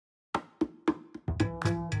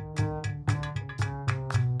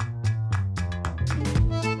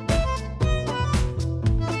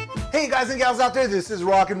guys and gals out there, this is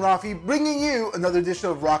RockinRaffi bringing you another edition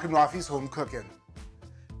of RockinRaffi's Home Cooking.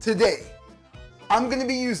 Today, I'm going to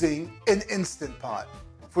be using an InstantPot.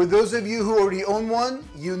 For those of you who already own one,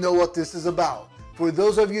 you know what this is about. For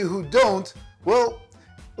those of you who don't, well,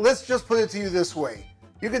 let's just put it to you this way.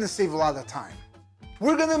 You're going to save a lot of time.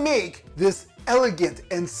 We're going to make this elegant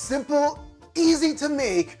and simple, easy to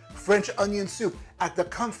make French onion soup at the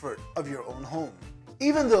comfort of your own home.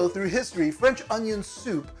 Even though through history, French onion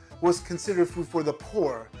soup was considered food for the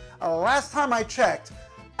poor, last time I checked,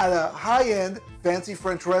 at a high-end fancy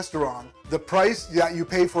French restaurant, the price that you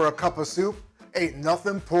pay for a cup of soup ain't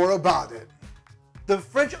nothing poor about it. The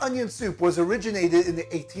French onion soup was originated in the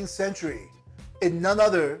 18th century in none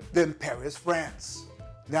other than Paris, France.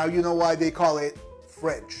 Now you know why they call it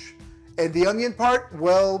French. And the onion part,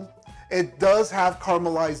 well, it does have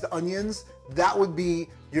caramelized onions. That would be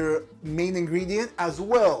your main ingredient, as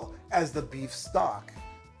well as the beef stock.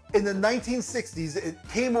 In the 1960s, it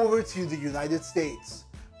came over to the United States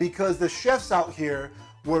because the chefs out here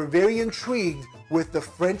were very intrigued with the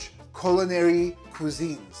French culinary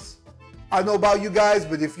cuisines. I don't know about you guys,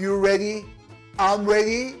 but if you're ready, I'm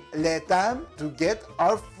ready. Let time to get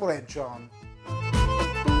our French on.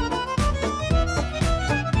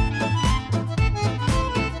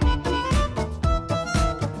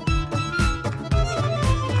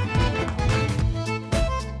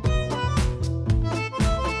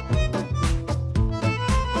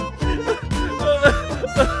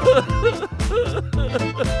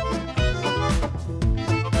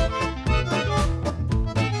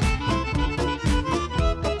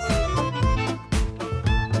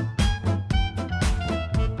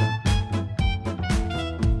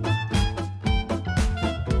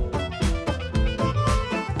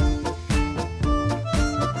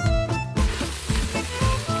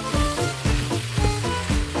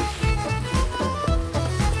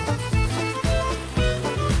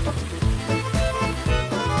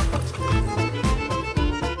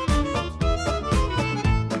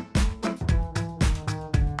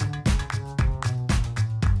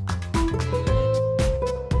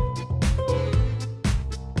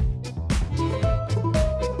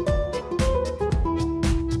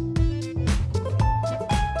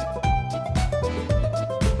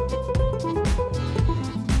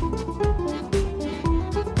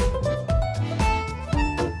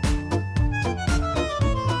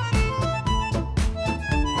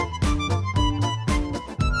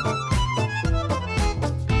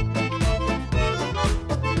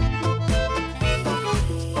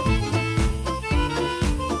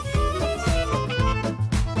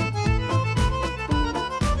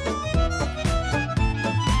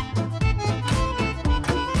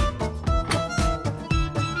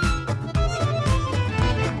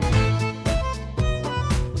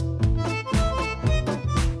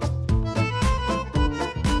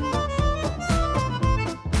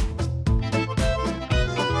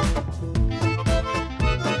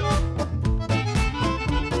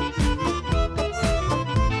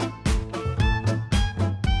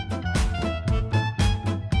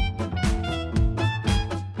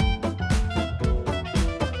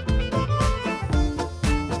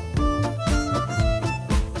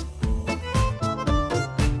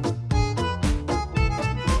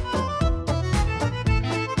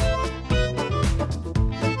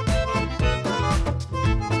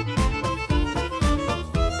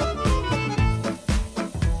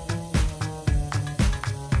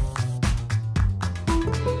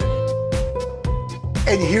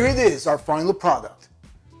 And here it is, our final product.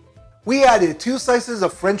 We added 2 slices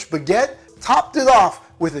of French baguette, topped it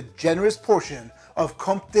off with a generous portion of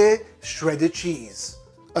Comté shredded cheese.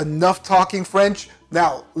 Enough talking French,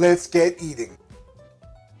 now let's get eating.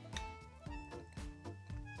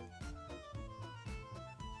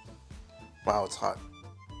 Wow, it's hot.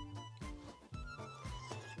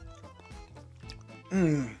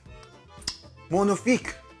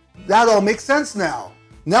 Magnifique. That all makes sense now.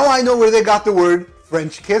 Now I know where they got the word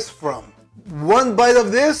French kiss from. One bite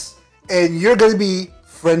of this and you're gonna be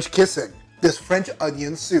French kissing this French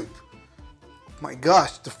onion soup. My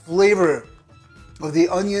gosh, the flavor of the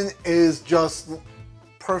onion is just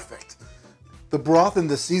perfect. The broth and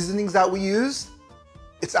the seasonings that we use,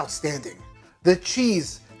 it's outstanding. The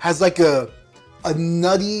cheese has like a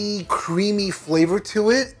nutty, creamy flavor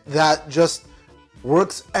to it that just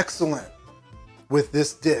works excellent with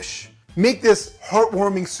this dish. Make this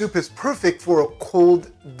heartwarming soup is perfect for a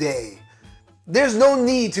cold day. There's no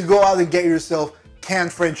need to go out and get yourself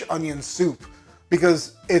canned French onion soup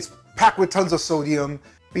because it's packed with tons of sodium.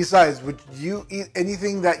 Besides, would you eat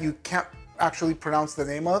anything that you can't actually pronounce the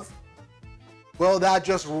name of? Well, that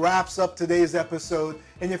just wraps up today's episode.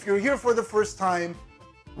 And if you're here for the first time,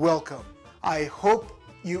 welcome. I hope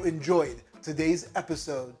you enjoyed today's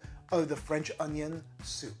episode of the French onion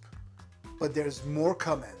soup. But there's more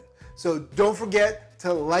coming. So don't forget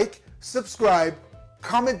to like, subscribe,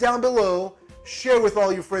 comment down below, share with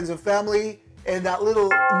all your friends and family, and that little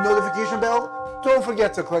notification bell, don't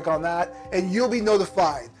forget to click on that, and you'll be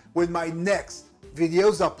notified when my next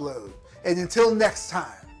videos upload. And until next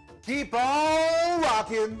time, keep on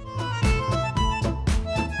rocking.